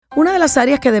Una de las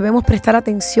áreas que debemos prestar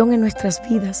atención en nuestras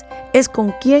vidas es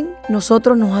con quién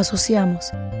nosotros nos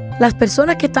asociamos. Las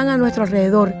personas que están a nuestro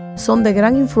alrededor son de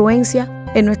gran influencia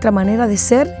en nuestra manera de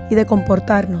ser y de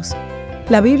comportarnos.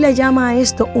 La Biblia llama a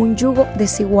esto un yugo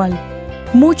desigual.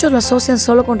 Muchos lo asocian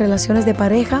solo con relaciones de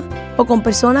pareja o con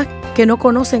personas que no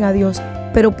conocen a Dios,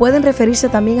 pero pueden referirse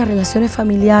también a relaciones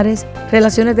familiares,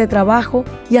 relaciones de trabajo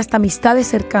y hasta amistades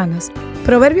cercanas.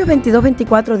 Proverbios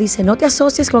 22:24 dice: no te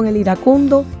asocies con el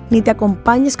iracundo, ni te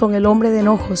acompañes con el hombre de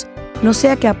enojos, no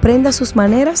sea que aprendas sus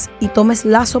maneras y tomes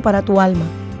lazo para tu alma.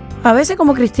 A veces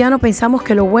como cristianos pensamos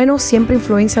que lo bueno siempre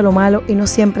influencia lo malo y no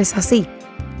siempre es así.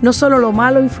 No solo lo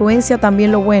malo influencia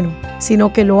también lo bueno,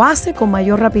 sino que lo hace con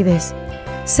mayor rapidez.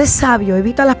 Sé sabio,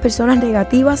 evita a las personas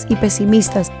negativas y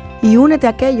pesimistas y únete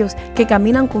a aquellos que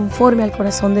caminan conforme al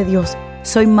corazón de Dios.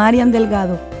 Soy Marian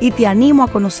Delgado y te animo a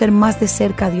conocer más de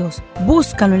cerca a Dios.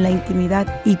 Búscalo en la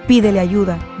intimidad y pídele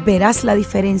ayuda. Verás la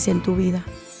diferencia en tu vida.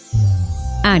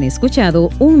 Han escuchado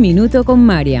Un Minuto con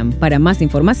Marian. Para más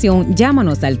información,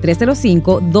 llámanos al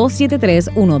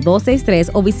 305-273-1263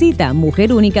 o visita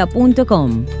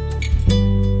mujerúnica.com.